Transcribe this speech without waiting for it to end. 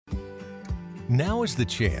Now is the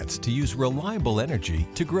chance to use reliable energy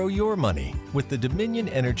to grow your money with the Dominion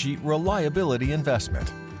Energy Reliability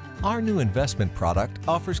Investment. Our new investment product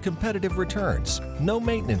offers competitive returns, no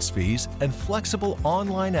maintenance fees, and flexible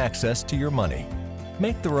online access to your money.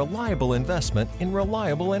 Make the reliable investment in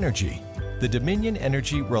reliable energy. The Dominion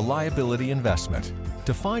Energy Reliability Investment.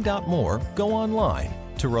 To find out more, go online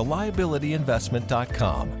to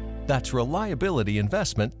reliabilityinvestment.com. That's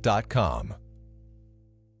reliabilityinvestment.com.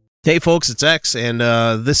 Hey folks, it's X, and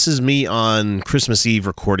this is me on Christmas Eve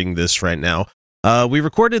recording this right now. We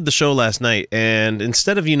recorded the show last night, and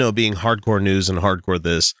instead of, being hardcore news and hardcore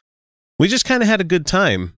this, we just kind of had a good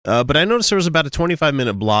time. But I noticed there was about a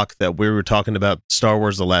 25-minute block that we were talking about Star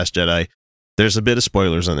Wars The Last Jedi. There's a bit of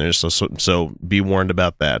spoilers in there, so be warned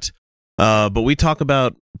about that. But we talk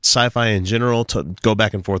about sci-fi in general, to go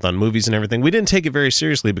back and forth on movies and everything. We didn't take it very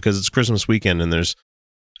seriously because it's Christmas weekend, and there's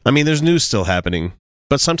news still happening.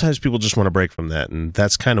 But sometimes people just want to break from that, and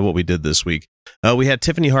that's kind of what we did this week. We had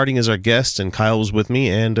Tiffany Harding as our guest, and Kyle was with me,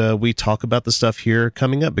 and we talk about the stuff here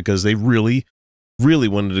coming up because they really, really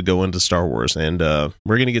wanted to go into Star Wars, and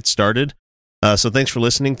we're going to get started. So thanks for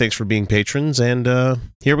listening, thanks for being patrons, and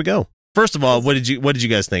here we go. First of all, what did you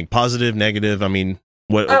guys think? Positive, negative? I mean,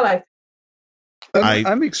 what? I like.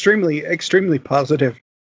 I'm extremely positive.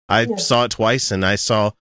 I saw it twice, and I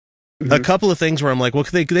saw a couple of things where I'm like, well,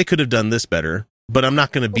 they could have done this better. But I'm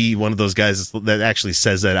not going to be one of those guys that actually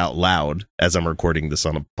says that out loud as I'm recording this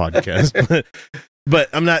on a podcast. but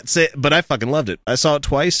I'm not saying. But I fucking loved it. I saw it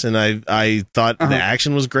twice, and I thought the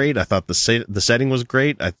action was great. I thought the setting was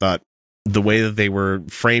great. I thought the way that they were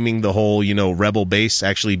framing the whole, rebel base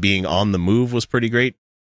actually being on the move was pretty great.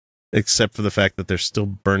 Except for the fact that they're still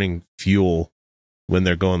burning fuel when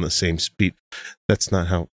they're going the same speed. That's not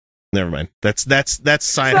how. Never mind. That's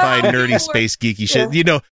sci-fi, nerdy, space geeky shit.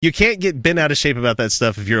 You can't get bent out of shape about that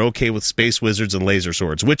stuff if you're okay with space wizards and laser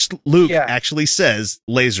swords, which Luke actually says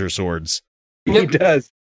laser swords. He does.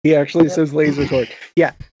 He actually says laser sword.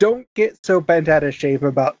 Yeah. Don't get so bent out of shape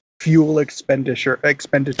about fuel expenditure.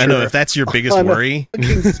 I know, if that's your biggest worry.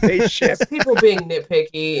 Spaceship. People being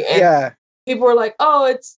nitpicky. And people were like,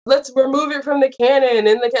 "Oh, let's remove it from the canon."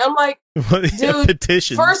 And I'm like, dude,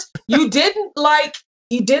 petitions. First, you didn't like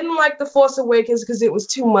The Force Awakens because it was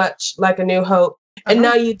too much like A New Hope, and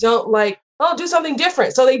now you don't like. Oh, do something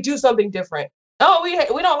different. So they do something different. Oh, we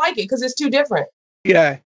don't like it because it's too different.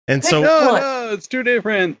 Yeah, and so no, it's too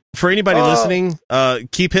different. For anybody listening,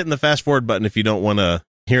 keep hitting the fast forward button if you don't want to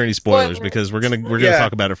hear any spoilers, because we're gonna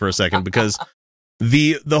talk about it for a second, because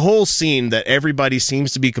the whole scene that everybody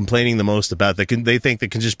seems to be complaining the most about, they think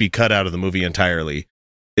that can just be cut out of the movie entirely,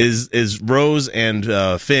 is Rose and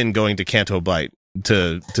Finn going to Canto Bight.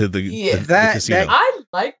 To the casino. I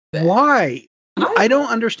like that. Why? I don't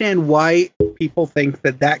understand why people think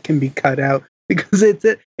that can be cut out, because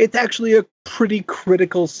it's actually a pretty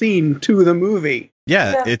critical scene to the movie.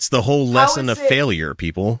 Yeah. It's the whole lesson of failure,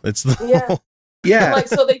 people. It's the whole... Yeah. Like,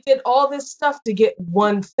 so they did all this stuff to get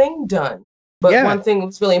one thing done, but one thing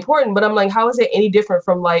was really important. But I'm like, how is it any different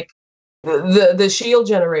from like the shield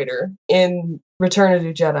generator in Return of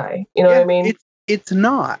the Jedi? You know what I mean? It's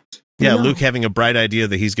not. Yeah, Luke having a bright idea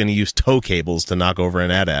that he's going to use tow cables to knock over an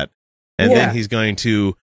AT-AT. And then he's going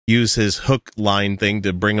to use his hook line thing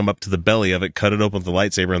to bring him up to the belly of it, cut it open with the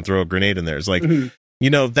lightsaber, and throw a grenade in there. It's like,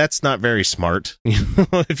 that's not very smart.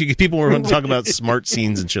 People were going to talk about smart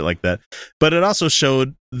scenes and shit like that. But it also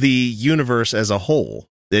showed the universe as a whole.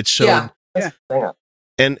 It showed...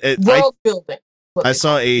 And world building. I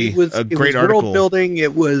saw a great article. World building.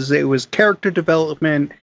 It was character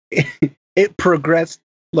development. It progressed.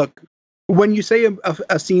 Look, when you say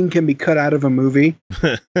a scene can be cut out of a movie,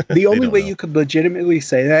 the only way you could legitimately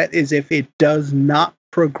say that is if it does not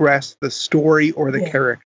progress the story or the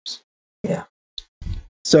characters. Yeah.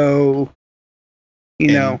 So,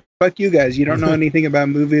 fuck you guys. You don't know anything about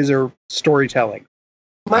movies or storytelling.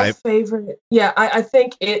 My favorite. Yeah, I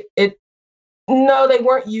think no, they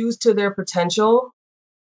weren't used to their potential.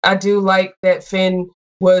 I do like that Finn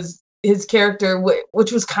was his character,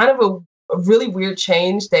 which was kind of a really weird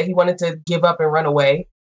change that he wanted to give up and run away.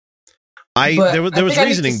 There was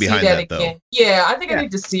reasoning behind that though. Yeah, I think I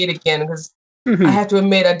need to see it again, because I have to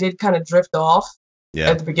admit I did kind of drift off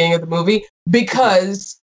at the beginning of the movie,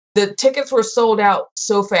 because the tickets were sold out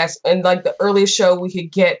so fast, and like the earliest show we could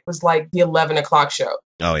get was like the 11 o'clock show.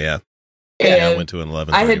 Oh yeah. And I went to an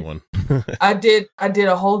 11:31. I did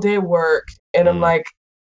a whole day of work, and I'm like,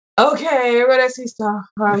 okay, I see stuff.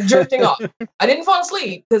 I'm drifting off. I didn't fall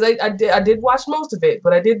asleep because I did watch most of it,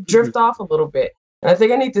 but I did drift off a little bit. And I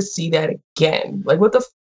think I need to see that again. Like, what the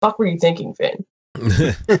fuck were you thinking, Finn?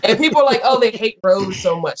 And people are like, oh, they hate Rose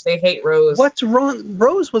so much. They hate Rose. What's wrong?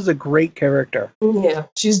 Rose was a great character. Yeah,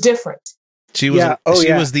 she's different. She was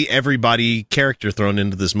was the everybody character thrown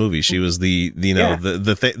into this movie. She was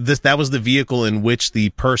that was the vehicle in which the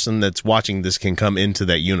person that's watching this can come into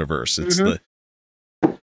that universe. It's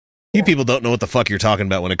you people don't know what the fuck you're talking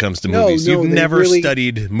about when it comes to movies. You've never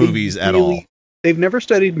studied movies at all. They've never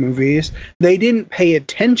studied movies. They didn't pay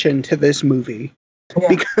attention to this movie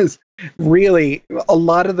because really a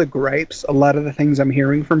lot of the gripes, a lot of the things I'm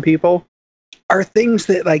hearing from people are things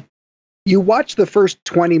that like you watch the first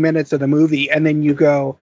 20 minutes of the movie and then you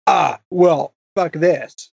go, well, fuck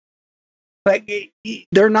this. Like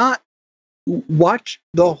they're not watch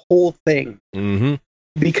the whole thing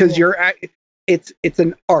because it's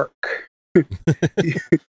an arc.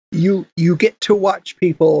 you get to watch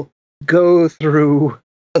people go through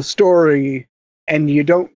a story and you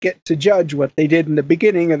don't get to judge what they did in the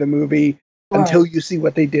beginning of the movie until you see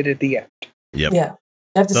what they did at the end. Yep. Yeah.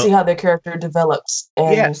 You have to see how their character develops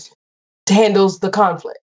and handles the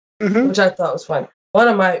conflict, which I thought was fun. One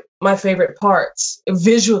of my favorite parts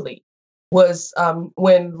visually was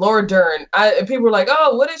when Laura Dern, people were like,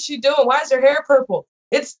 oh, what is she doing? Why is her hair purple?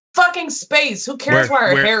 It's fucking space. Who cares why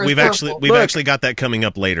her hair is purple? We've actually got that coming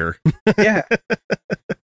up later. Yeah.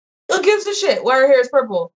 Who gives a shit why her hair is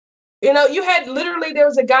purple? You know, you had literally there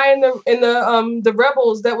was a guy in the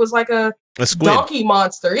Rebels that was like a donkey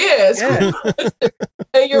monster. Yeah.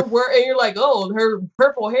 And you're like, oh, her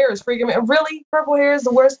purple hair is freaking me. Really? Purple hair is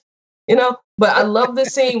the worst? You know? But I love the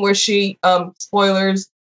scene where she spoilers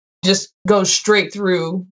just goes straight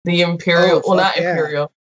through the Imperial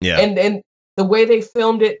Imperial. Yeah. And the way they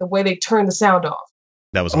filmed it, the way they turned the sound off.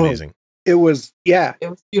 That was amazing. It was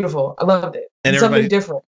beautiful. I loved it. And something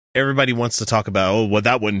different. Everybody wants to talk about,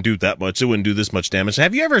 that wouldn't do that much. It wouldn't do this much damage.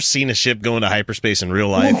 Have you ever seen a ship go into hyperspace in real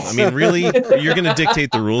life? I mean, really? You're going to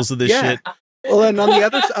dictate the rules of this shit? Well, and on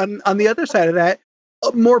the other side of that,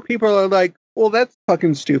 more people are like, well, that's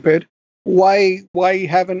fucking stupid. Why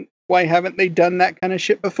haven't they done that kind of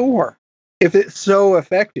shit before? If it's so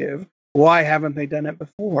effective, why haven't they done it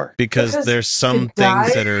before? Because there's some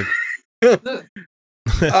things that are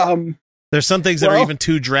there's some things that are even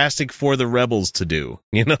too drastic for the rebels to do,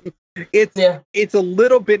 you know? It's a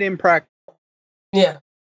little bit impractical. Yeah.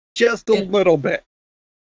 Just a little bit.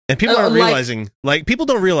 And people aren't realizing, people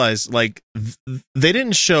don't realize, they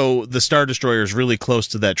didn't show the Star Destroyers really close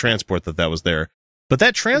to that transport that was there. But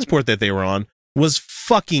that transport that they were on was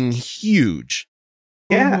fucking huge.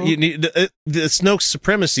 Yeah. The Snoke's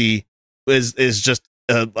supremacy is just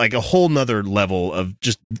like a whole nother level of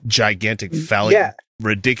just gigantic phallic,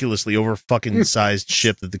 ridiculously over fucking sized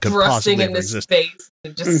ship that could possibly ever exist. Space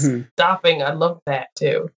and just stopping. I love that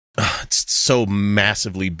too. It's so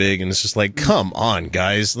massively big, and it's just like, come on,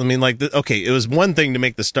 guys. I mean, it was one thing to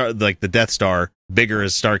make the Death Star bigger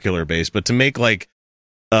as Starkiller Base, but to make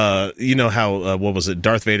you know how what was it,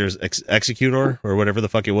 Darth Vader's Executor or whatever the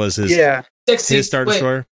fuck it was, his Star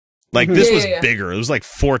Destroyer. This was bigger. It was like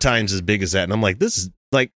 4 times as big as that, and I'm like, this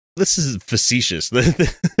is facetious.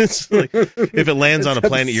 It's like, if it lands on a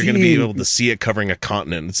planet, you're going to be able to see it covering a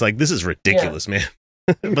continent. It's like, this is ridiculous, man.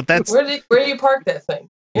 But that's where do you park that thing?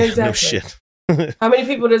 Exactly. No shit. How many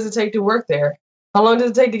people does it take to work there? How long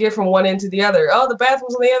does it take to get from one end to the other? Oh, the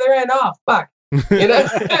bathroom's on the other end. Oh, fuck. You know?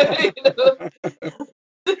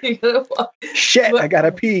 Shit, I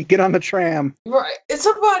gotta pee. Get on the tram. Right.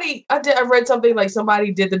 I read something like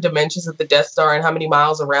somebody did the dimensions of the Death Star and how many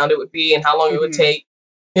miles around it would be and how long it would take.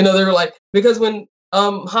 You know, they were like, because when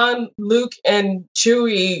Han, Luke, and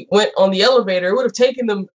Chewie went on the elevator, it would have taken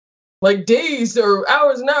them like days or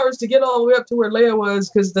hours and hours to get all the way up to where Leia was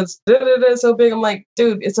because that's so big. I'm like,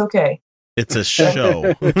 dude, it's okay. It's a show.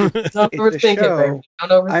 Don't overthink it, baby. Don't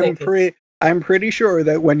overthink it. I'm pretty sure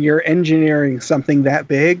that when you're engineering something that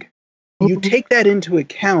big, you take that into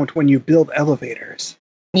account when you build elevators.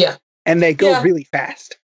 Yeah. And they go really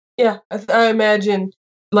fast. Yeah. I imagine,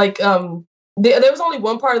 there was only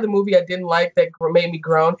one part of the movie I didn't like that made me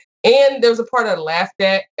groan. And there was a part I laughed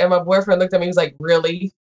at, and my boyfriend looked at me, he was like,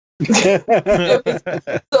 really? So,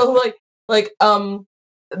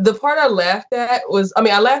 the part I laughed at was,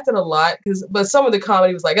 I laughed at a lot, but some of the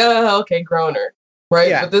comedy was like, oh, okay, groaner. Right,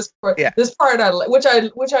 yeah. But this part, which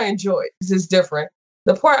I enjoyed, because it's different.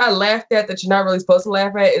 The part I laughed at that you're not really supposed to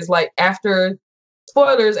laugh at is after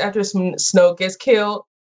Snoke gets killed,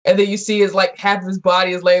 and then you see his half of his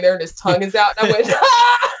body is laying there and his tongue is out. And I went,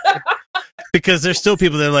 because there's still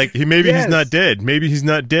people that are like, maybe he's not dead. Maybe he's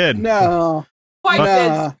not dead. No,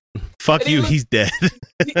 dead. Fuck you, he's dead.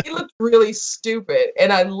 He looked really stupid,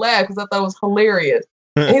 and I laughed because I thought it was hilarious.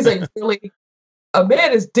 And he's like, really. a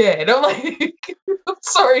man is dead. I'm like, I'm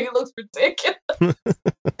sorry, he looks ridiculous.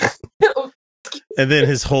 And then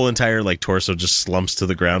his whole entire like torso just slumps to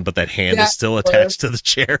the ground, but that hand is still attached to the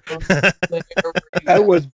chair.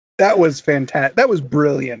 That was fantastic. That was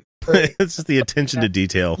brilliant. It's just the attention to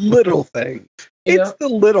detail. Little thing. It's the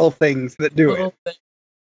little things that do it.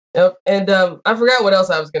 Yep. And I forgot what else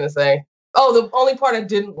I was gonna say. Oh, the only part I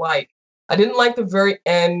didn't like the very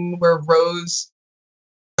end where Rose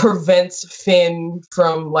prevents Finn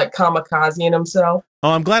from like kamikazing himself. Oh,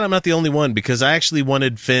 I'm glad I'm not the only one, because I actually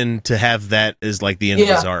wanted Finn to have that as like the end of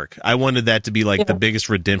his arc. I wanted that to be like the biggest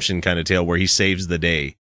redemption kind of tale where he saves the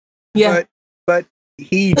day. Yeah. But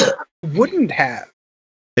he wouldn't have.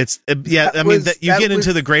 It's you get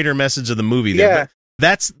into the greater message of the movie there.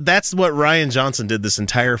 But that's what Rian Johnson did this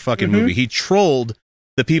entire fucking movie. He trolled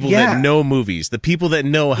the people that know movies, the people that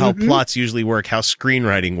know how plots usually work, how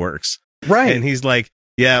screenwriting works. Right. And he's like,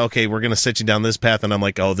 yeah, okay, we're going to set you down this path. And I'm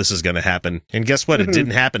like, oh, this is going to happen. And guess what? It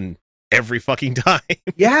didn't happen every fucking time.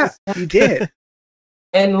 Yeah, he did.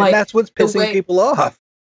 and that's what's pissing people off.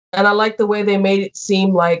 And I like the way they made it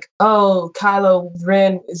seem like, oh, Kylo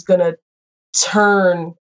Ren is going to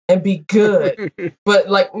turn and be good. But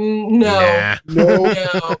like, no.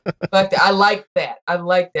 Like, I like that.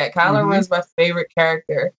 Kylo Ren's my favorite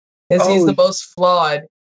character. He's the most flawed.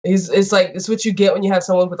 It's what you get when you have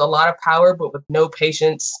someone with a lot of power but with no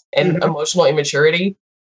patience and emotional immaturity,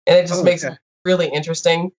 and it just makes it really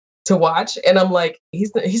interesting to watch. And I'm like,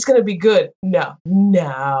 he's gonna be good. No.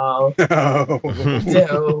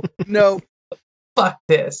 Fuck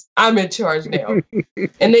this. I'm in charge now.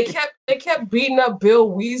 And they kept beating up Bill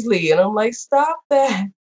Weasley, and I'm like, stop that.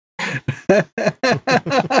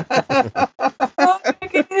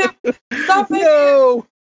 Stop it. No,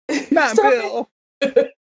 not Bill.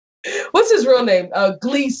 What's his real name?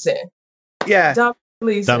 Gleason. Yeah.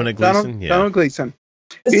 Dominic Gleason. Donald Gleason.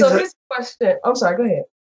 So his question. I'm sorry. Go ahead.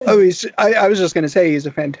 I was just going to say he's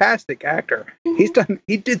a fantastic actor.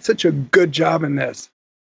 He did such a good job in this.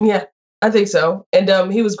 Yeah, I think so.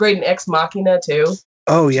 And he was great in Ex Machina too.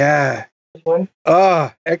 Oh yeah.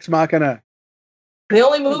 Ex Machina. The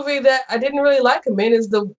only movie that I didn't really like him in is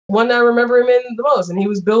the one I remember him in the most, and he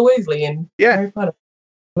was Bill Weasley in Harry Potter.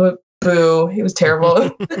 But boo, he was terrible.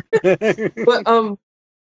 But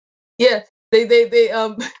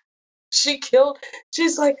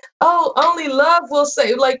she's like, oh, only love will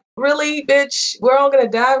save. Like, really, bitch, we're all gonna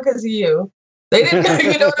die because of you. They didn't know,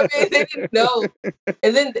 you know what I mean? They didn't know.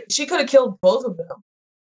 And then she could have killed both of them.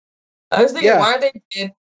 I was thinking, why are they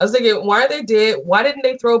dead? Why are they dead? Why didn't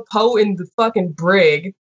they throw Poe in the fucking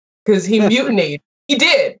brig? Because he mutinied. He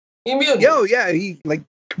did. He mutinied. Oh yeah, he like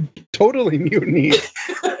totally mutinied.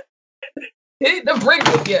 In the brig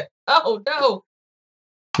with you. Oh no.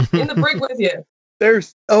 In the brig with you.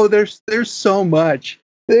 There's so much.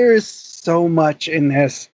 There's so much in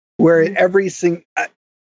this where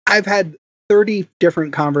I've had 30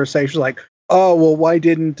 different conversations like, oh well, why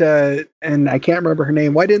didn't and I can't remember her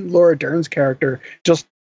name, why didn't Laura Dern's character just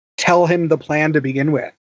tell him the plan to begin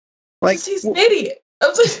with? Like, she's an idiot.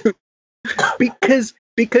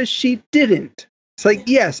 because she didn't. It's like,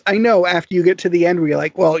 yes, I know after you get to the end where you're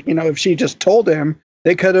like, well, if she just told him,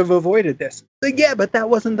 they could have avoided this. Like, yeah, but that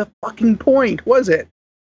wasn't the fucking point, was it?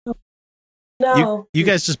 No. You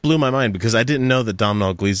guys just blew my mind, because I didn't know that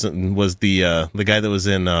Domhnall Gleeson was the guy that was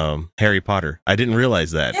in Harry Potter. I didn't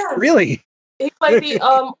realize that. Yeah. Really? He played the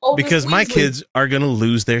oldest because my kids are going to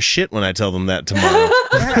lose their shit when I tell them that tomorrow.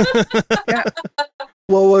 Yeah.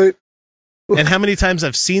 Well, and how many times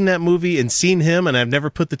I've seen that movie and seen him, and I've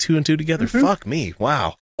never put the two and two together. Fuck me.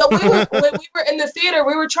 Wow. So when we were in the theater,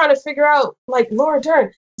 we were trying to figure out, like, Laura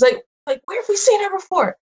Dern. It's like where have we seen her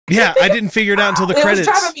before? Yeah, I didn't figure it out until the credits.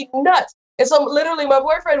 It was driving me nuts. And so literally my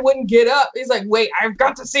boyfriend wouldn't get up. He's like, wait, I've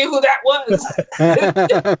got to see who that was.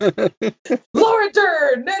 Laura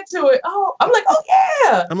Dern, next to it. Oh, I'm like, oh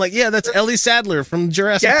yeah. I'm like, yeah, that's Ellie Sattler from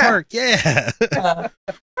Jurassic Park. Yeah.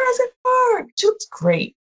 Jurassic Park. She looks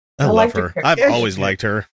great. I love her. I've always liked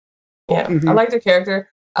her. Yeah, I liked her character.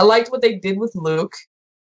 I liked what they did with Luke.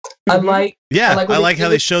 I like how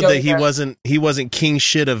they showed that he wasn't king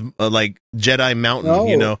shit of like Jedi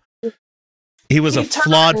Mountain, He was a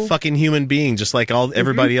flawed fucking human being, just like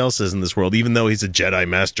everybody else is in this world, even though he's a Jedi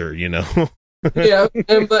master, Yeah,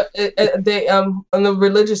 but they on the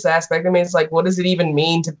religious aspect, I mean, it's like, what does it even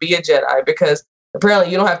mean to be a Jedi? Because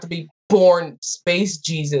apparently you don't have to be born space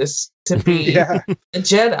Jesus to be a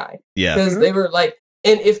Jedi. Yeah, because they were like,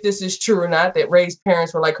 and if this is true or not, that Rey's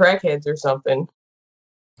parents were like crackheads or something.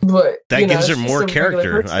 But that gives her she's more a regular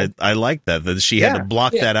character. person. I like that she had to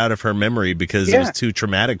block that out of her memory because it was too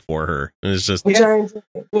traumatic for her. And it's just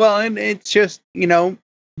well, and it's just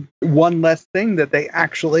one less thing that they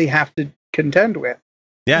actually have to contend with.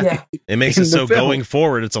 Yeah. It makes it so going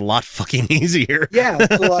forward, it's a lot fucking easier. Yeah,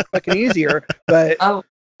 it's a lot fucking easier. But I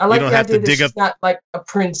like the idea that she's not like a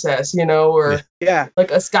princess, or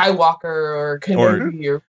like a Skywalker or Kenobi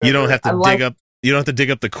or you don't have to dig up. You don't have to dig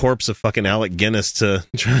up the corpse of fucking Alec Guinness to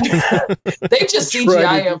try. They just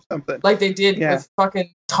CGI him like they did with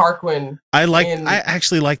fucking Tarquin. I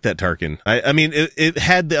actually like that Tarkin. I mean, it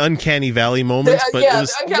had the uncanny valley moments, but it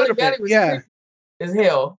was the uncanny valley was creepy as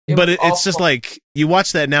hell. It's just like you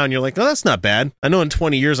watch that now and you're like, oh, that's not bad. I know in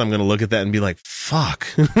 20 years I'm going to look at that and be like, fuck.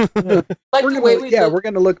 We're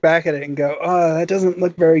going to look back at it and go, oh, that doesn't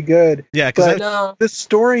look very good. Yeah, because the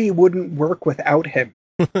story wouldn't work without him.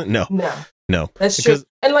 No, that's true.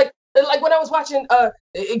 And like when I was watching,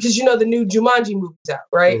 because the new Jumanji movie's out,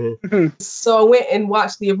 right? Mm-hmm. So I went and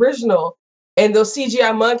watched the original, and those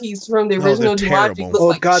CGI monkeys from the original Jumanji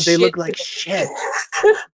look like shit. They look like shit.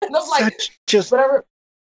 And I'm like, whatever.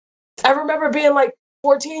 I remember being like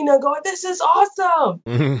 14 and going, "This is awesome!"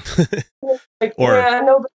 Like, I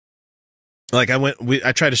know. Like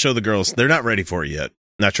I tried to show the girls; they're not ready for it yet.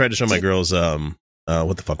 And I tried to show my girls,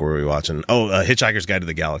 what the fuck were we watching? Oh, Hitchhiker's Guide to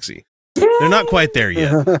the Galaxy. They're not quite there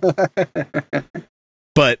yet.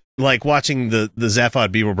 But like watching the Zaphod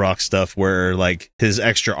Beaverbrock stuff where like his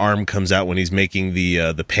extra arm comes out when he's making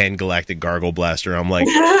the Pan-Galactic Gargle Blaster, I'm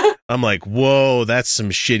like, whoa, that's some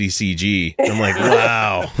shitty CG. I'm like,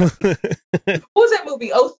 wow. What was that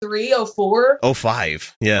movie? 03, 04?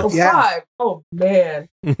 05. Yeah. 05. Yeah. Oh man.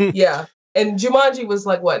 Yeah. And Jumanji was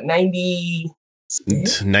like what,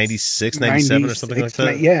 96, 97 or something like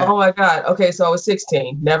that. Yeah. Oh my god. Okay, so I was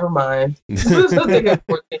 16. Never mind.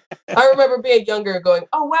 I remember being younger and going,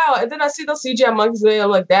 "Oh wow!" And then I see those CGI monkeys today. I'm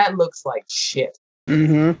like, "That looks like shit."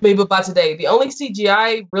 Mm-hmm. Maybe about today. The only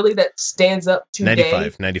CGI really that stands up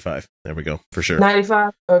today. 95. There we go for sure.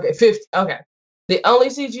 95. Okay, 50. Okay. The only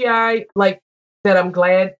CGI like that I'm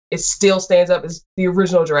glad it still stands up is the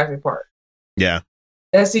original Jurassic Park. Yeah.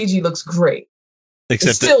 That CG looks great.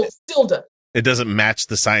 Except it still does. It doesn't match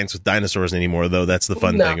the science with dinosaurs anymore, though. That's the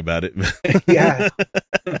fun thing about it. Yeah.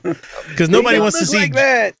 Because nobody wants to see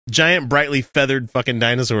that. Giant, brightly feathered fucking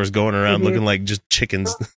dinosaurs going around looking like just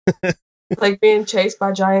chickens. Like being chased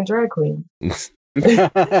by giant drag queens.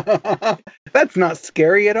 That's not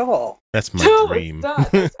scary at all. That's my dream.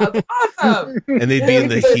 That's awesome. And they'd be in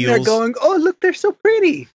the heels. They're going, oh, look, they're so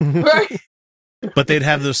pretty. Right. But they'd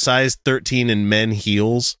have those size 13 in men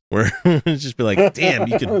heels where it'd just be like, damn,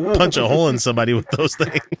 you could punch a hole in somebody with those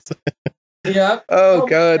things. Yeah. Oh,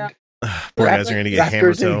 God. Poor guys are going to get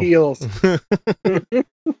hammer toe. Heels. So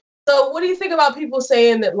what do you think about people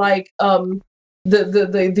saying that like the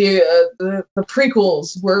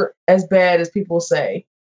prequels were as bad as people say?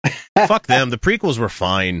 Fuck them. The prequels were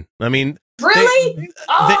fine. I mean, really?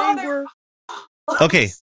 They were okay.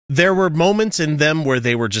 There were moments in them where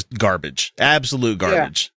they were just garbage, absolute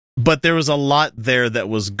garbage. Yeah. But there was a lot there that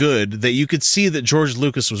was good, that you could see that George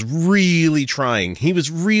Lucas was really trying. He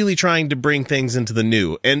was really trying to bring things into the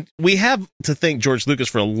new. And we have to thank George Lucas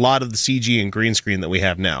for a lot of the CG and green screen that we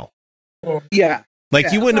have now. Yeah.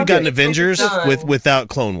 Like you wouldn't have gotten Avengers without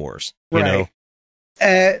Clone Wars, you know?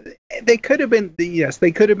 They could have been,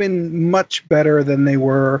 they could have been much better than they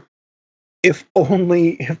were. If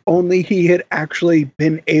only he had actually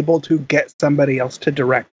been able to get somebody else to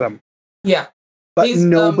direct them. Yeah. But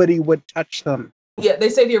nobody would touch them. Yeah, they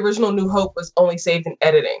say the original New Hope was only saved in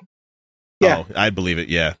editing. Yeah. Oh, I believe it,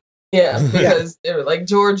 yeah. Yeah, because they were like,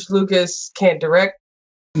 George Lucas can't direct.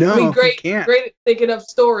 No, I mean, great at thinking of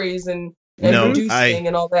stories and producing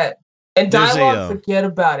and all that. And dialogue, forget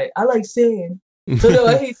about it. I like sand. No,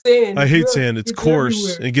 I hate sand. I hate sand. It's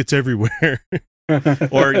coarse. Everywhere. It gets everywhere.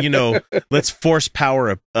 Or, let's force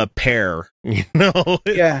power a pear,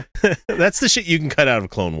 Yeah. That's the shit you can cut out of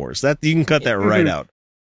Clone Wars. That you can cut that right out.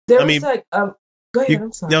 Go ahead,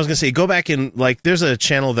 I'm sorry. I was gonna say, go back and there's a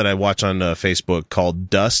channel that I watch on Facebook called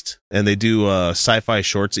Dust, and they do sci-fi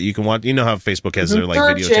shorts that you can watch. You know how Facebook has their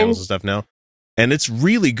video channels and stuff now, and it's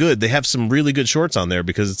really good. They have some really good shorts on there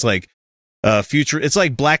because it's like future. It's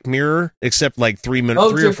like Black Mirror, except like 3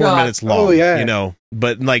 or 4 minutes long. Oh, yeah.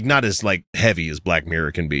 But like not as like heavy as Black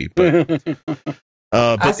Mirror can be. But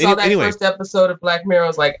I saw that first episode of Black Mirror. I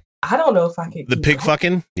was like, I don't know if I can. The pig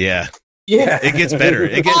fucking, yeah, it gets better.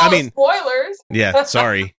 Spoilers. Yeah,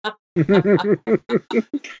 sorry. But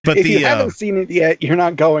if you haven't seen it yet, you're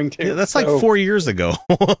not going to. Yeah, that's like 4 years ago.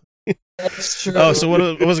 That's true. Oh, so what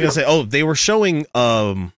was I gonna say? Oh, they were showing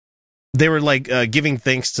they were like giving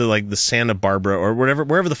thanks to like the Santa Barbara or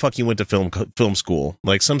wherever the fuck he went to film school,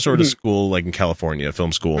 like some sort of school, like in California,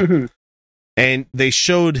 film school. And they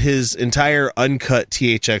showed his entire uncut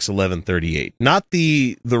THX 1138, not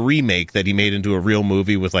the remake that he made into a real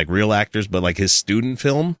movie with like real actors, but like his student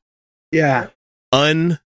film. Yeah,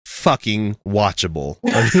 unfucking watchable.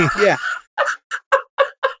 I mean,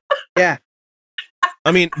 yeah.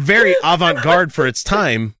 I mean, very avant-garde for its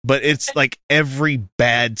time, but it's like every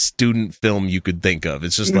bad student film you could think of.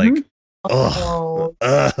 It's just like,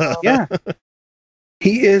 yeah.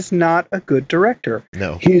 He is not a good director.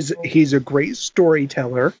 No. He's a great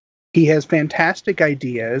storyteller. He has fantastic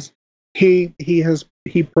ideas. He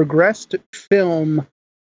progressed film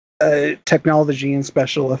technology and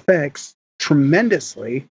special effects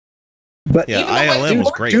tremendously. But yeah, ILM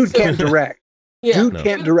was great. Dude can't direct.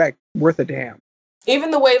 Can't direct worth a damn.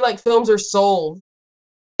 Even the way like films are sold,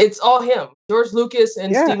 it's all him. George Lucas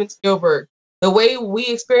and Steven Spielberg. The way we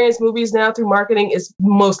experience movies now through marketing is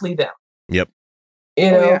mostly them. Yep.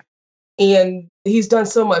 You know, and he's done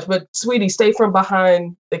so much. But sweetie, stay from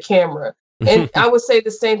behind the camera. And I would say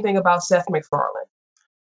the same thing about Seth MacFarlane.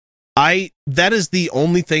 That is the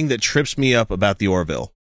only thing that trips me up about the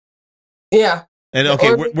Orville. Yeah. And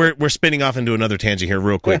okay, we're spinning off into another tangent here,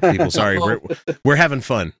 real quick, people. Sorry, we're having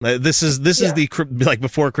fun. This is the like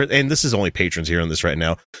before, and this is only patrons here on this right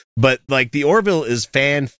now. But like the Orville is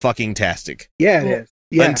fan-fucking-tastic. Yeah, it is.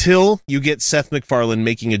 Yeah. Until you get Seth MacFarlane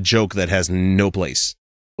making a joke that has no place.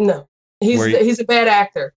 No, he's a bad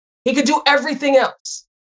actor. He could do everything else.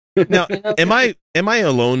 Now, am I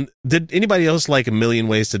alone? Did anybody else like A Million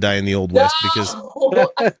Ways to Die in the Old West? Because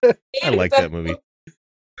I like that movie.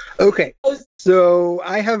 Okay, so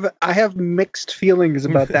I have mixed feelings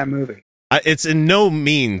about that movie. It's in no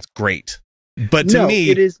means great, but to me,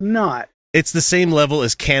 it is not. It's the same level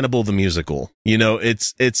as Cannibal the Musical. You know,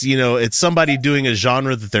 it's somebody doing a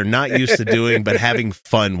genre that they're not used to doing, but having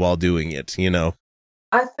fun while doing it. You know,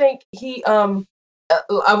 I think he I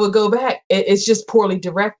would go back. It's just poorly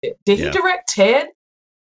directed. Did he direct Ted?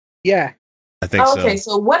 Yeah, I think so. Okay,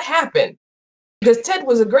 so what happened? Because Ted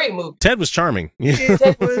was a great movie. Ted was charming.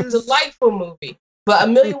 Ted was a delightful movie. But A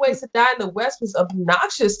Million Ways to Die in the West was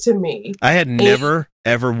obnoxious to me. I had never,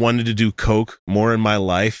 ever wanted to do coke more in my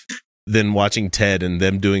life than watching Ted and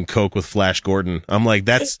them doing coke with Flash Gordon. I'm like,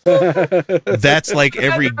 that's like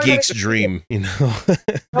every geek's dream, you know?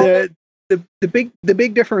 The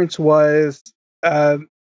big difference was the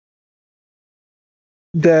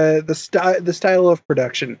style of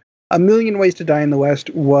production. A Million Ways to Die in the West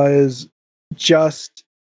was just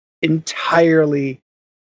entirely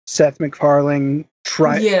Seth MacFarlane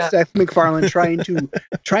trying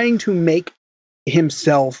to make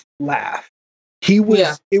himself laugh. It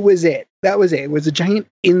was it. That was it. It was a giant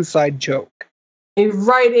inside joke. In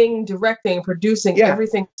writing, directing, producing,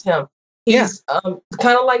 everything was him. He's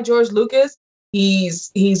kind of like George Lucas.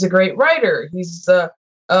 He's a great writer. He's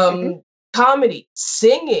comedy,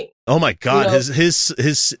 singing. Oh my god, you know,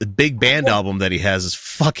 his big band album that he has is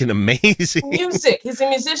fucking amazing. Music, he's a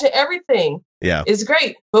musician, everything. Yeah, is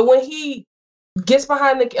great. But when he gets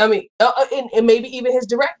behind and maybe even his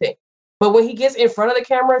directing. But when he gets in front of the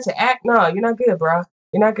camera to act, no, you're not good, bro.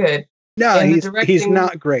 You're not good. No, he's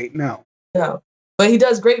not great. No. But he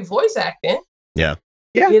does great voice acting. Yeah.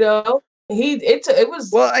 You know, it was.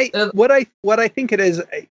 Well, what I think it is,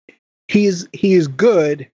 he's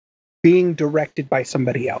good being directed by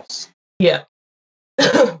somebody else. Yeah.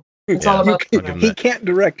 It's all about he can't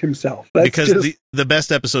direct himself. That's because the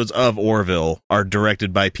best episodes of Orville are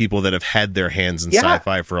directed by people that have had their hands in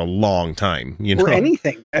sci-fi for a long time. You know, or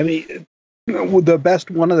anything. I mean, one of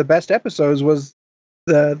the best episodes was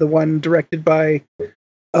the one directed by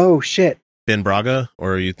Ben Braga,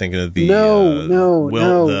 or are you thinking of the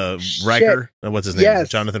the Riker? What's his name? Yes.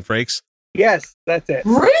 Jonathan Frakes. Yes, that's it.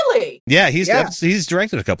 Really? Yeah, he's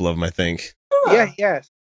directed a couple of them, I think. Yes.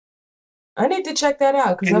 I need to check that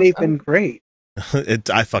out because they've been great.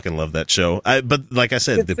 I fucking love that show. But like I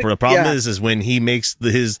said, the problem is when he makes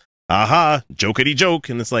his jokety joke,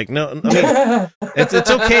 and it's like, no, I mean, it's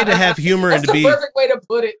okay to have humor and to be. That's the perfect way to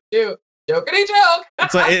put it too. Jokety joke.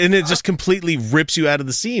 It's like, and it just completely rips you out of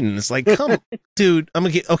the scene, and it's like, come, dude, I'm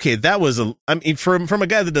gonna get okay. That was from a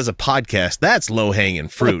guy that does a podcast. That's low hanging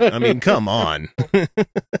fruit. I mean, come on.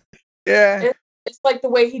 Yeah, it's like the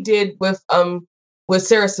way he did with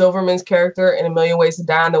Sarah Silverman's character in A Million Ways to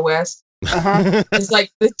Die in the West. It's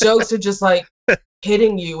like the jokes are just like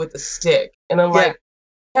hitting you with a stick, and I'm like,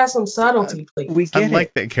 have some subtlety, please. I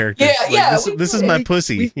like that character. Yeah, this is my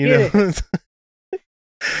pussy. You know.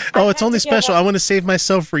 Oh, it's only special. I want to save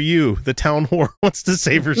myself for you. The town whore wants to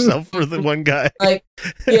save herself for the one guy. Like,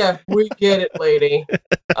 yeah, we get it, lady.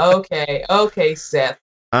 Okay, Seth.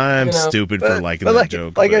 I'm stupid for liking that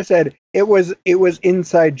joke. Like I said, it was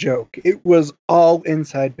inside joke. It was all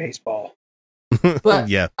inside baseball. But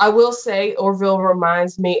yeah, I will say Orville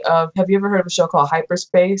reminds me of. Have you ever heard of a show called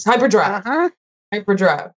Hyperdrive?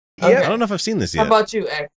 Hyperdrive. Okay. Yeah, I don't know if I've seen this yet. How about you,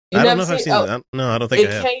 X? I don't know if I've seen it. No, I don't think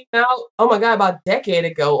I have. It came out, oh my God, about a decade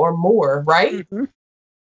ago or more, right? Mm-hmm.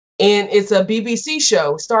 And it's a BBC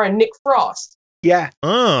show starring Nick Frost. Yeah.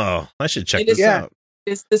 Oh, I should check this out.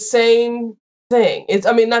 It's the same thing.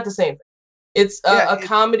 Not the same thing. It's a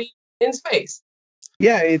comedy in space.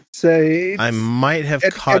 Yeah, it's I might have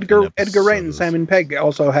caught Edgar Wright and Simon Pegg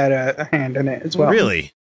also had a hand in it as well.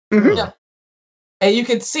 Really? Mm-hmm. Yeah. And you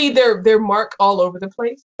can see their mark all over the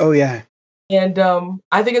place. Oh yeah. And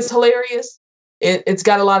I think it's hilarious. It's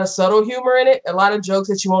got a lot of subtle humor in it, a lot of jokes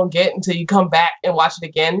that you won't get until you come back and watch it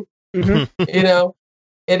again. Mm-hmm.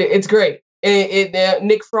 It's great.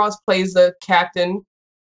 Nick Frost plays the captain.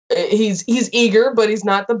 He's eager, but he's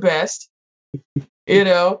not the best.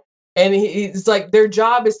 And he's like, their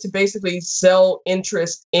job is to basically sell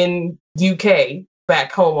interest in UK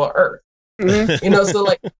back home on Earth. Mm-hmm. So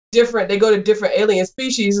like they go to different alien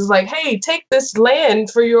species. It's like, hey, take this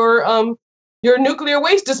land for your nuclear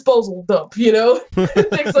waste disposal dump, things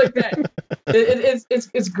like that.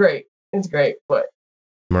 It's great. It's great. But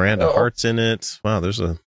Miranda Hart's in it. Wow, there's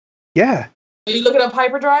a yeah. Are you looking up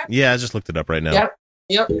Hyperdrive? Yeah, I just looked it up right now.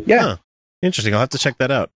 Yep. Yeah. Huh. Interesting. I'll have to check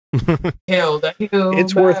that out.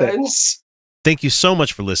 It's worth it. Thank you so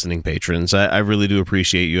much for listening, patrons. I really do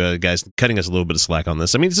appreciate you guys cutting us a little bit of slack on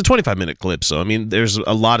this. It's a 25-minute clip, so there's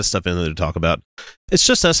a lot of stuff in there to talk about. It's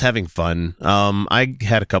just us having fun. I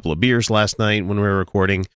had a couple of beers last night when we were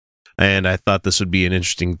recording, and I thought this would be an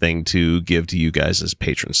interesting thing to give to you guys as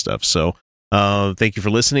patron stuff. So thank you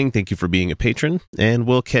for listening. Thank you for being a patron, and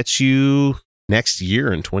we'll catch you next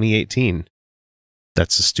year in 2018.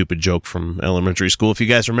 That's a stupid joke from elementary school. If you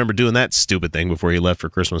guys remember doing that stupid thing before you left for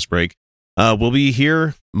Christmas break. We'll be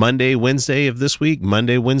here Monday, Wednesday of this week,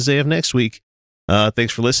 Monday, Wednesday of next week.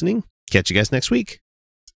 Thanks for listening. Catch you guys next week.